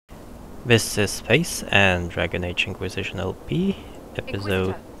This is Face and Dragon Age Inquisition LP,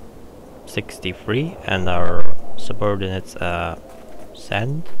 episode 63, and our subordinates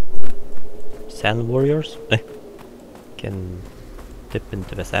sand warriors can dip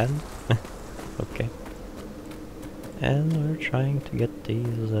into the sand. Okay. And we're trying to get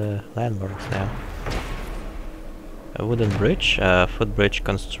these landmarks now. A wooden bridge, a footbridge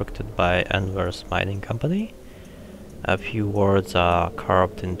constructed by Anvar's mining company. A few words are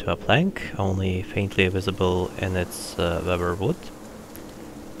carved into a plank, only faintly visible in its weather wood.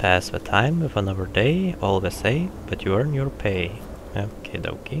 Pass the time with another day, all the same, but you earn your pay. Okie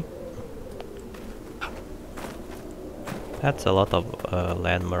dokie. That's a lot of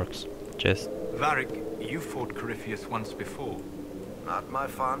landmarks. Just... Varric, you fought Corypheus once before. Not my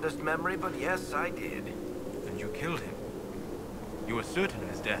fondest memory, but yes, I did. And you killed him. You were certain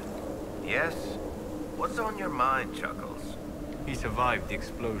of his death. Yes? What's on your mind, Chuckles? He survived the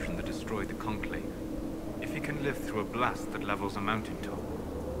explosion that destroyed the Conclave. If he can live through a blast that levels a mountaintop,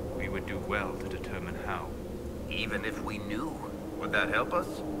 we would do well to determine how. Even if we knew, would that help us?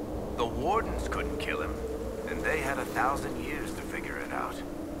 The Wardens couldn't kill him, and they had 1,000 years to figure it out.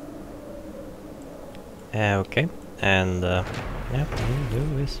 Okay, and yeah, we'll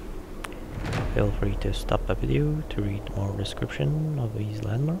do this. Feel free to stop the video to read more description of these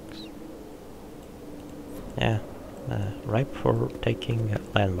landmarks. Yeah, ripe for taking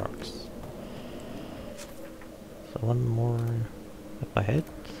landmarks. So one more up ahead,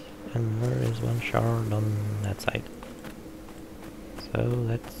 and there is one shard on that side. So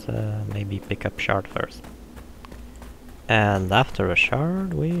let's maybe pick up shard first. And after a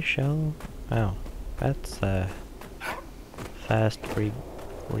shard we shall... Oh, that's a fast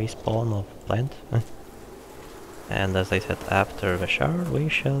respawn of plant. And as I said, after the shard we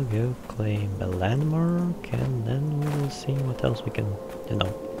shall go claim the landmark, and then we will see what else we can, you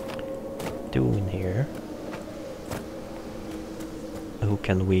know, do in here. Who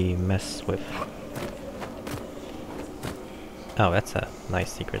can we mess with? Oh, that's a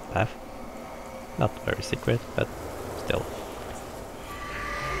nice secret path. Not very secret, but still.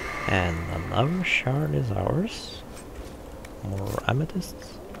 And another shard is ours. More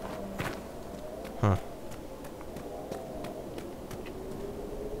amethysts. Huh.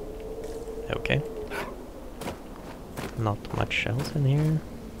 Okay. Not much else in here.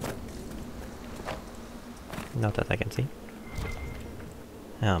 Not that I can see.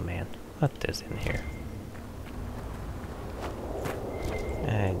 Oh man, what is in here?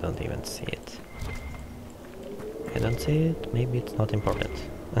 I don't even see it. I don't see it, maybe it's not important.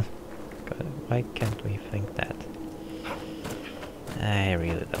 Why can't we think that? I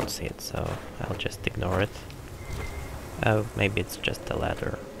really don't see it, so I'll just ignore it. Oh, maybe it's just a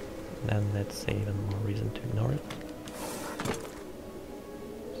ladder. Then that's even more reason to ignore it.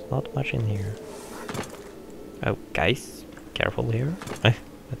 There's not much in here. Oh, guys, careful here.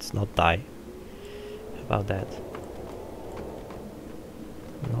 Let's not die. How about that?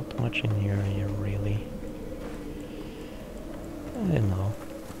 Not much in here, really. I don't know.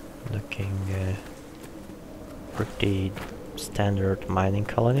 Looking pretty standard mining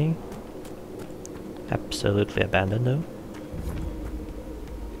colony. Absolutely abandoned though.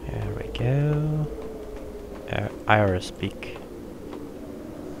 There we go. Iris Peak.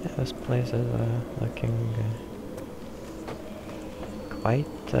 Yeah, this place is looking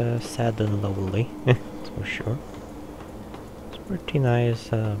quite sad and lonely, that's for sure. It's pretty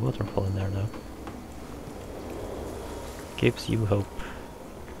nice waterfall in there though. Gives you hope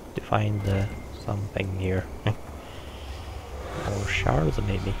to find something here. More shards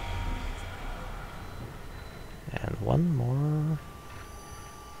maybe. And one more.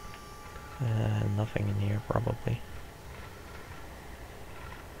 Nothing in here probably.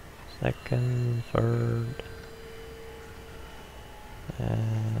 Second, third.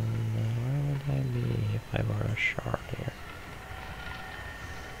 And where would I be if I were a shard here?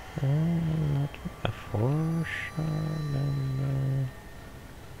 Not a 4 shard and...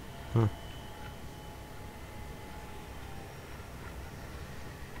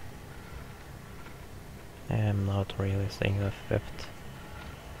 I'm not really seeing the 5th.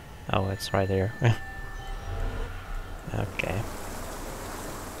 Oh, it's right here. Okay.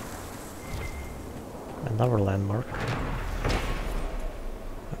 Another landmark.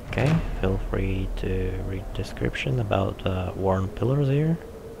 Okay, feel free to read description about worn pillars here.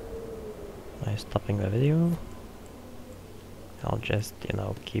 By stopping the video. I'll just, you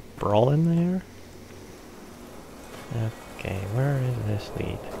know, keep rolling there. Okay, where is this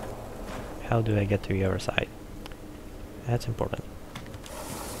lead? How do I get to the other side? That's important.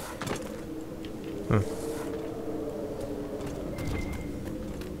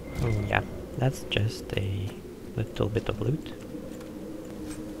 Yeah, that's just a little bit of loot.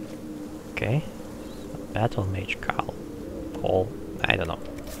 Okay. Battle Mage Cowl. Call. I don't know.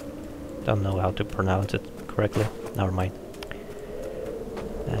 Don't know how to pronounce it correctly. Never mind.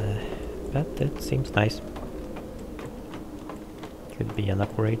 But it seems nice. Could be an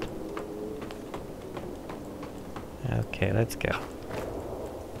upgrade. Okay, let's go.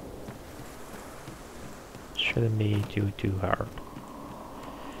 Shouldn't be too hard.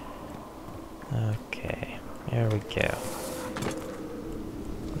 Okay, here we go.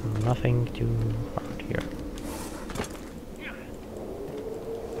 Nothing too hard here.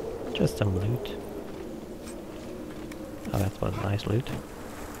 Just some loot. Oh, that was nice loot.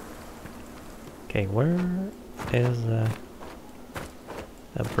 Okay, where is a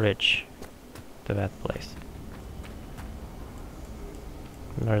bridge to that place?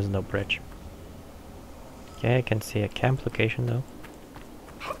 There is no bridge. Okay, I can see a camp location though.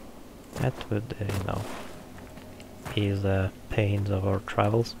 That would, you know, ease the pains of our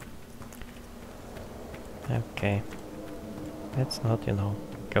travels. Okay. Let's not, you know,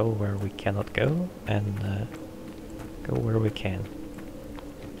 go where we cannot go and go where we can.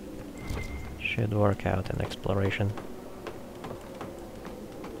 Should work out in exploration.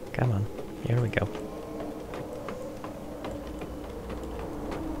 Come on, here we go.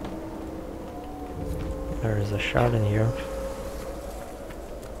 There is a shard in here.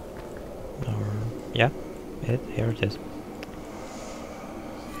 Or, yeah, here it is.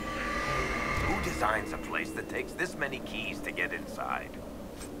 Who designs a place that takes this many keys to get inside?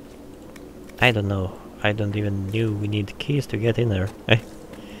 I don't know. I don't even knew we need keys to get in there.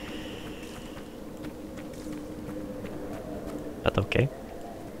 But okay.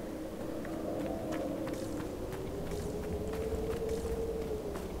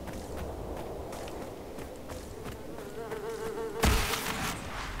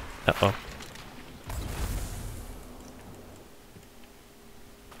 Uh-oh.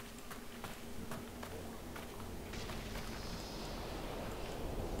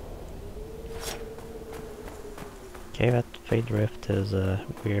 Okay, that fade drift is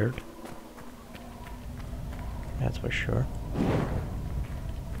weird. That's for sure.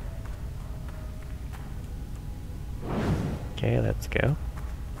 Okay, let's go.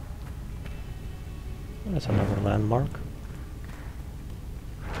 That's another landmark.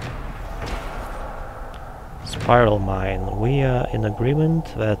 Spiral mine. We are in agreement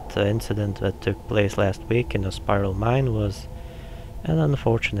that the incident that took place last week in the spiral mine was an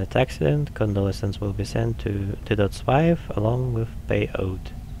unfortunate accident. Condolences will be sent to Dot's wife along with pay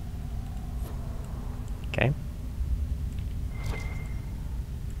owed. Okay.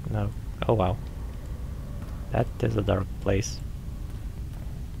 No. Oh wow. That is a dark place.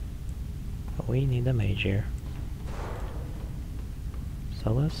 We need a mage here.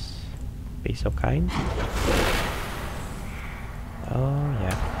 Solus, be so kind. Oh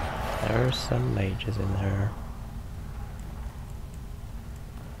yeah, there's some mages in there.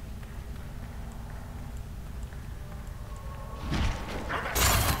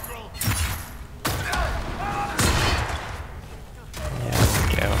 There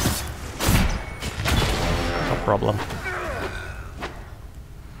we go. No problem.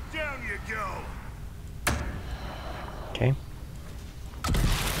 Down you go. Okay.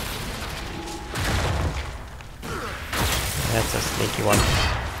 That's a sneaky one.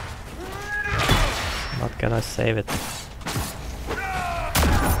 Not gonna save it.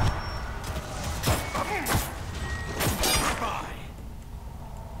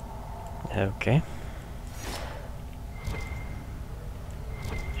 Okay.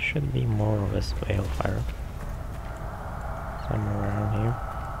 Should be more of a balefire somewhere around here.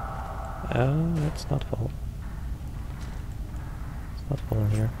 Oh, let's not fall. Let's not fall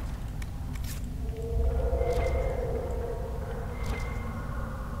in here.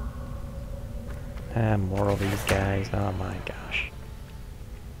 More of these guys. Oh my gosh.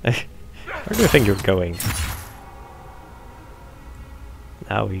 Where do you think you're going?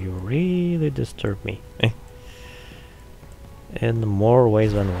 Now you really disturb me. In more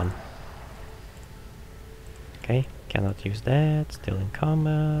ways than one. Okay, cannot use that. Still in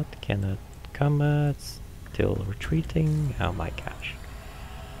combat. Cannot combat. Still retreating. Oh my gosh.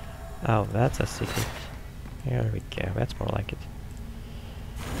 Oh, that's a secret. Here we go. That's more like it.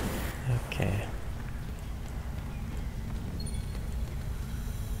 Okay.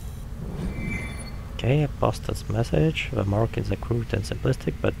 Okay, apostate's message. The mark is crude and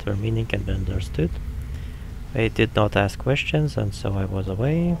simplistic, but their meaning can be understood. They did not ask questions, and so I was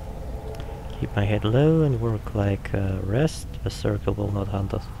away. Keep my head low and work like rest. The circle will not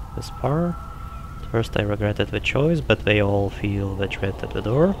hunt us this far. At first I regretted the choice, but they all feel the dread at the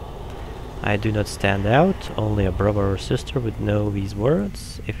door. I do not stand out, only a brother or sister would know these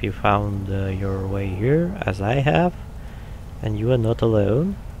words. If you found your way here, as I have, and you are not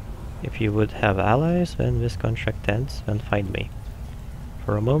alone, if you would have allies when this contract ends, then find me.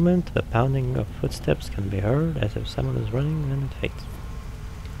 For a moment, the pounding of footsteps can be heard, as if someone is running, then it fades.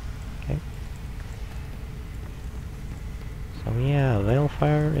 Okay. So yeah,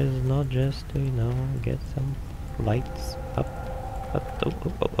 Veilfire is not just to, you know, get some lights up,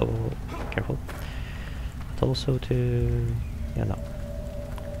 careful. But also to, you know,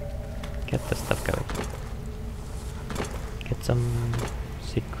 get the stuff going. Get some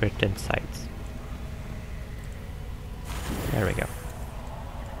secret insights. There we go.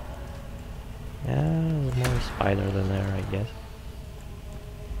 Yeah, there's more spiders in there, I guess.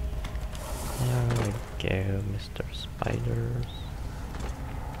 There we go, Mr. Spiders.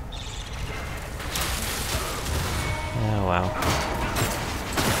 Oh wow.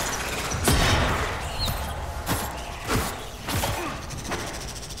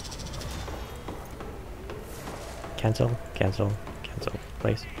 Cancel, cancel, cancel,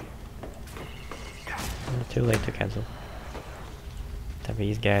 please. Too late to cancel.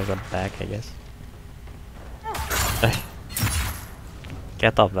 These guys are back, I guess.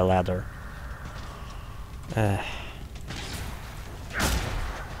 Get off the ladder.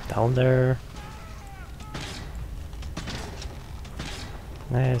 Down there.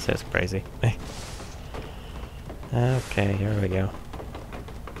 This is crazy. Okay, here we go.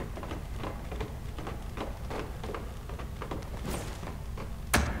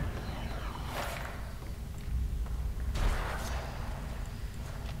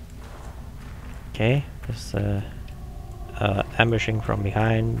 Okay, this ambushing from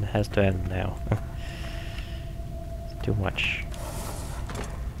behind has to end now. It's too much.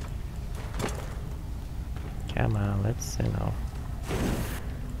 Come on, let's, you know,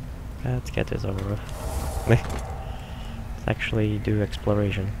 let's get this over with. Let's actually do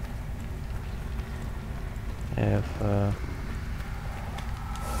exploration. If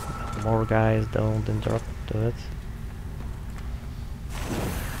more guys don't interrupt it.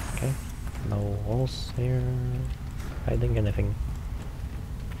 Okay. No walls here, hiding anything.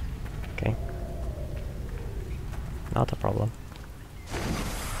 Okay. Not a problem.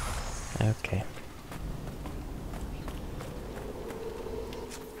 Okay.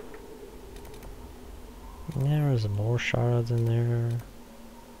 There's more shards in there.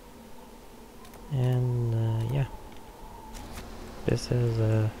 And yeah. This is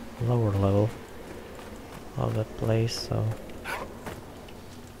a lower level of the place, so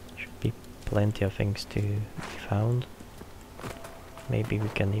should be plenty of things to be found. Maybe we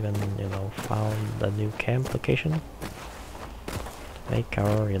can even, you know, found a new camp location. Make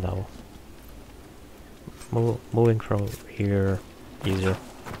our, you know, moving from here easier.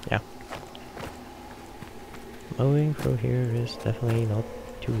 Yeah. Moving through here is definitely not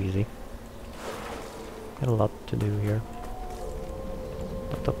too easy. Got a lot to do here.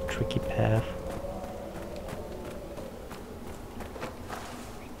 Lot of tricky path.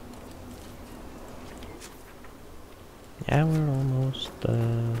 Yeah, we're almost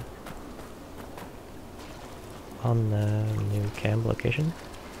on the new camp location.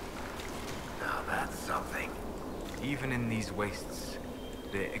 Now that's something. Even in these wastes,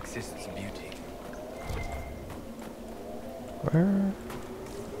 there exists beauty. Where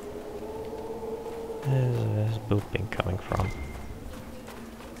is this booping coming from?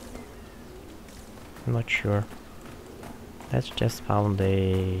 I'm not sure. Let's just found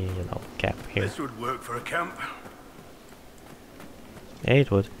a, you know, camp here. This would work for a camp. Yeah,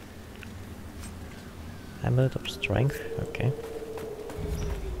 it would. Amulet of strength, okay.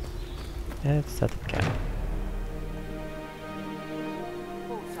 Let's set up camp.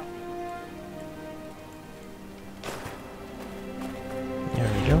 There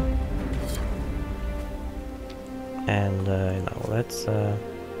we go. And you know, let's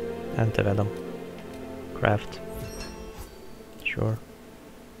anti-venom craft. Sure.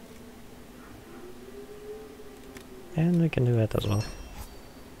 And we can do that as well.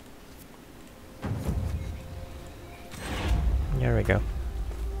 There we go.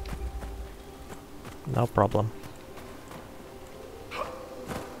 No problem.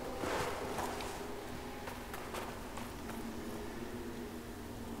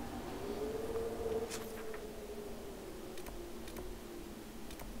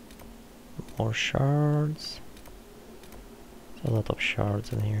 More shards. There's a lot of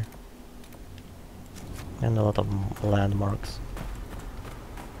shards in here. And a lot of landmarks.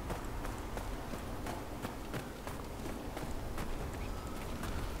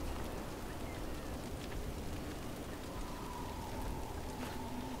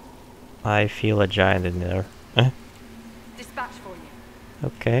 I feel a giant in there. Dispatch for you.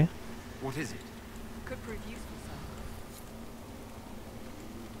 Okay. What is it? Could prove useful,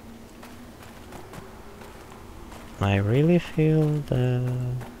 sir. I really feel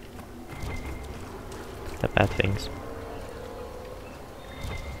the bad things.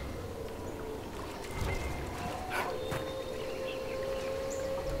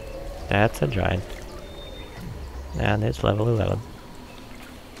 That's a giant. And it's level 11.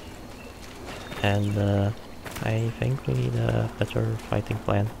 And I think we need a better fighting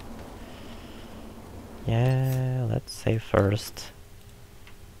plan. Yeah, let's save first.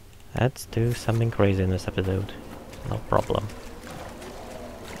 Let's do something crazy in this episode. No problem.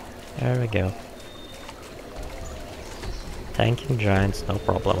 There we go. Tanking giants, no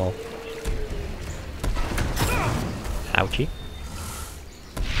problem. Ouchie.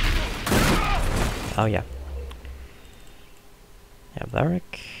 Oh yeah. Yeah,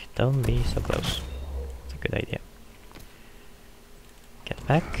 Varric, don't be so close. It's a good idea. Get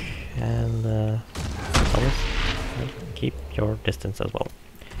back and always keep your distance as well.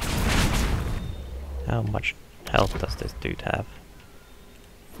 How much health does this dude have?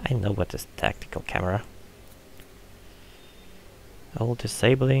 I know what is tactical camera. All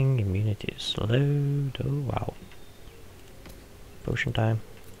disabling, immunity is slowed. Oh wow. Potion time.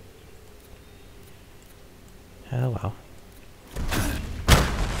 Oh wow.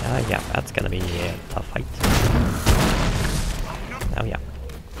 Yeah, that's gonna be a tough fight. Oh yeah.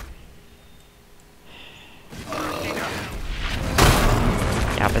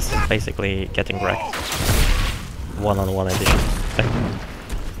 Yeah, this is basically getting wrecked. One-on-one edition.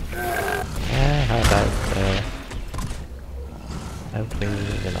 Yeah, how about hopefully,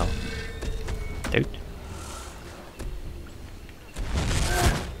 you know. Dude.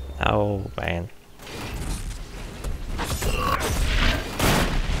 Oh man.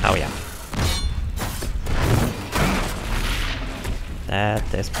 Oh yeah.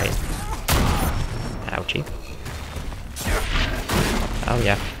 That is pain. Ouchie. Oh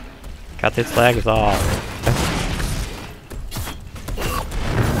yeah. Cut its legs off.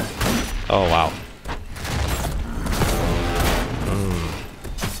 Oh wow.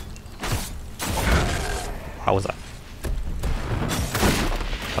 How was that?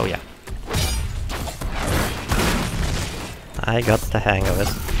 Oh yeah. I got the hang of it.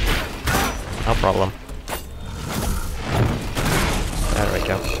 No problem. There we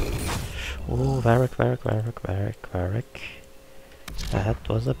go. Ooh, Varric. That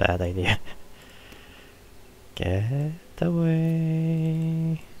was a bad idea. Get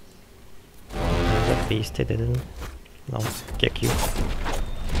away. That beastie didn't kick you.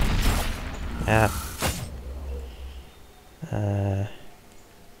 Yeah.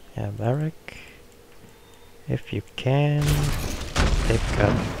 Yeah, Varric. If you can, take a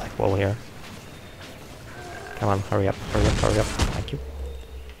black wall here. Come on, hurry up. Thank you.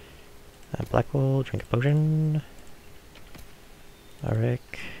 Black wall, drink a potion. Varric,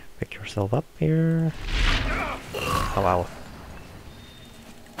 pick yourself up here. Oh wow.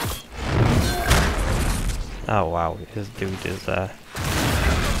 Oh wow, this dude is not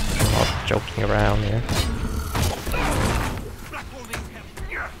joking around here.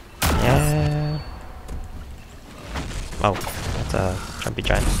 Yeah. Oh, that's a jumpy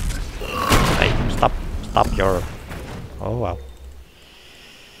giant. Hey, stop your... Oh wow.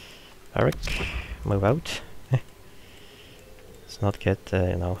 Varric, move out. Let's not get,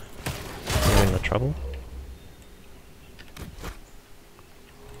 you know, you in the trouble.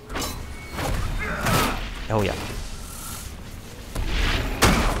 Oh yeah.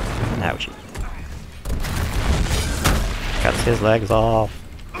 Ouchie. Cuts his legs off.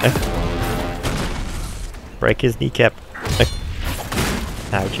 Break his kneecap.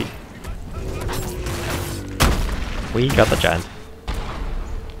 Ouchie. We got the giant.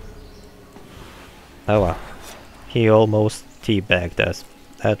 Oh wow. He almost teabagged us.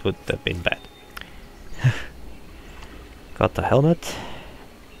 That would have been bad. Got the helmet.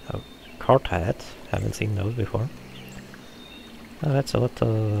 Oh, cart hat. Haven't seen those before. Oh, that's a lot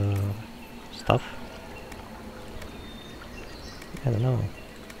of stuff. I don't know.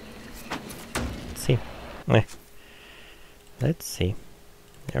 Let's see. Let's see.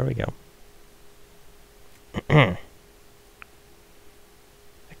 There we go.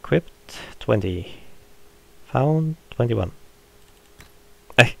 Equipped 20. Found 21.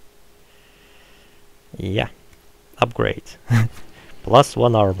 Yeah. Upgrade. Plus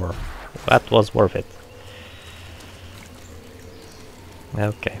 1 armor. That was worth it.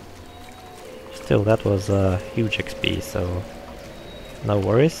 Okay. Still, that was a huge XP, so no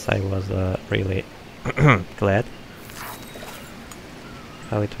worries. I was really glad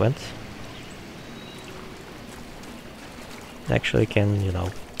how it went. actually can, you know,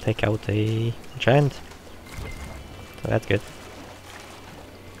 take out a giant. So that's good.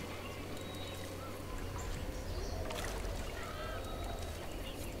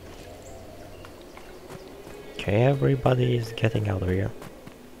 Okay, everybody is getting out of here.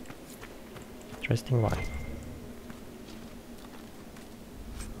 Interesting why.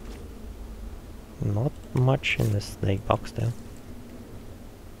 Not much in the snake box though.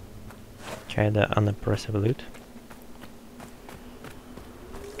 Okay, the unimpressive loot.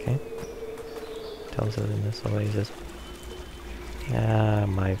 Okay. Tells us in this oasis.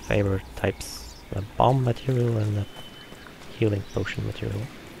 My favorite types. The bomb material and the healing potion material.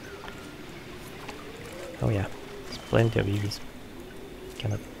 Oh yeah, there's plenty of these.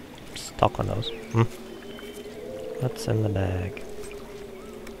 Cannot stock on those. What's in the bag?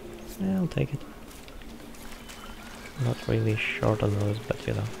 Yeah, I'll take it. Not really short on those, but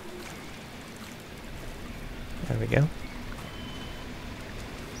you know. There we go.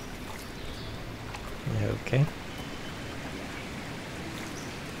 Okay.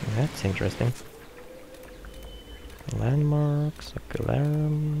 That's interesting. Landmarks,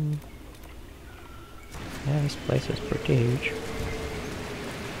 ocularum. Yeah, this place is pretty huge.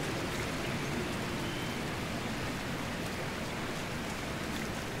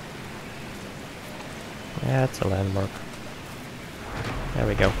 Yeah, it's a landmark. There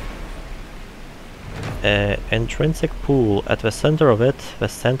we go. Intrinsic pool. At the center of it, the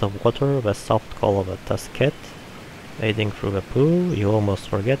scent of water, the soft call of a tusket. Wading through the pool, you almost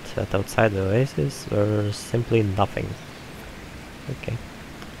forget that outside the oasis there's simply nothing. Okay.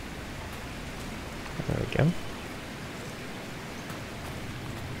 There we go.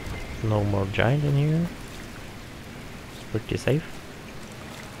 No more giant in here. It's pretty safe.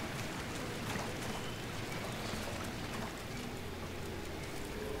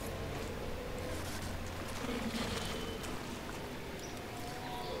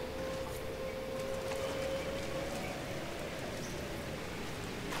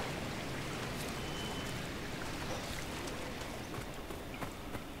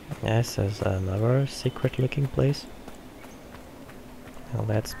 This is another secret looking place. Well,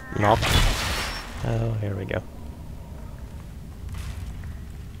 that's not. Oh, here we go.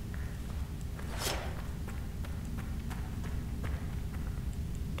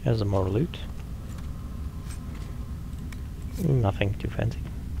 There's some more loot. Nothing too fancy.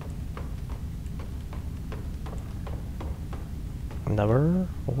 Another.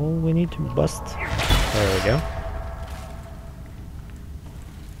 Oh, we need to bust. There we go.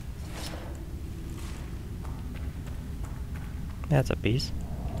 That's a piece.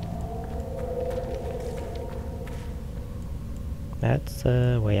 That's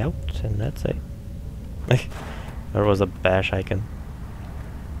a way out, and that's it. There was a bash icon.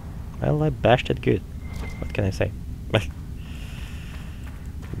 Well, I bashed it good. What can I say?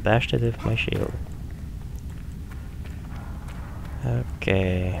 Bashed it with my shield.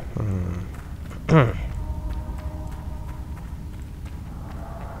 Okay.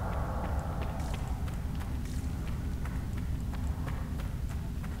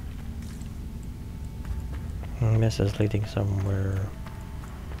 This is leading somewhere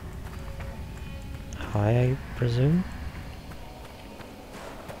high, I presume.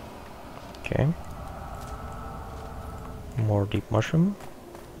 Okay. More deep mushroom.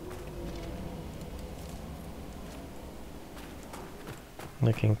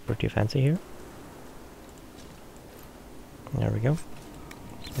 Looking pretty fancy here. There we go.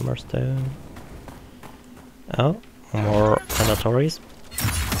 Some more stone. Oh, more predatories.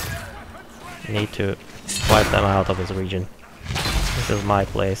 Need to wipe them out of this region. This is my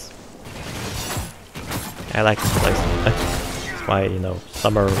place. I like this place. It's my, you know,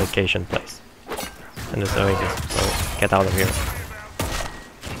 summer vacation place. And this oasis, so get out of here.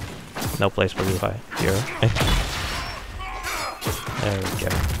 No place for you here. There we go.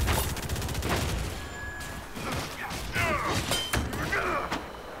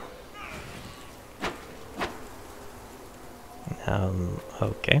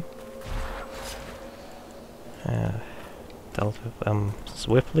 Okay. Dealt with them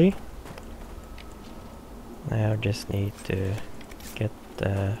swiftly. Now just need to get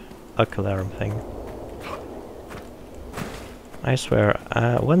the ocularum thing. I swear,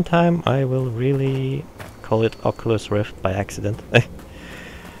 one time I will really call it Oculus Rift by accident. That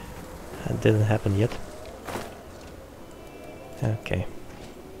didn't happen yet. Okay.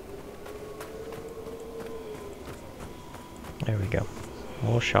 There we go.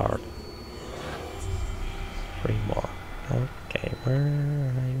 More shard. 3 more. Okay, where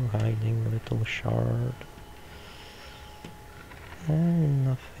are you hiding, little shard?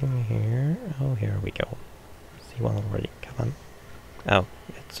 Nothing here. Oh, here we go. See one already. Come on.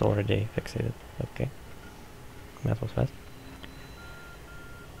 It's already fixated. Okay. That was fast.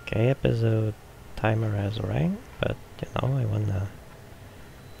 Okay, episode timer has rang, but you know, I wanna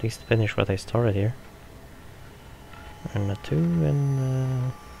at least finish what I started here. And a 2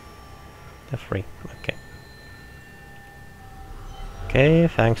 and a 3. Okay. Okay,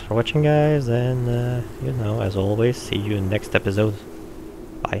 thanks for watching guys, and you know, as always, see you in next episode.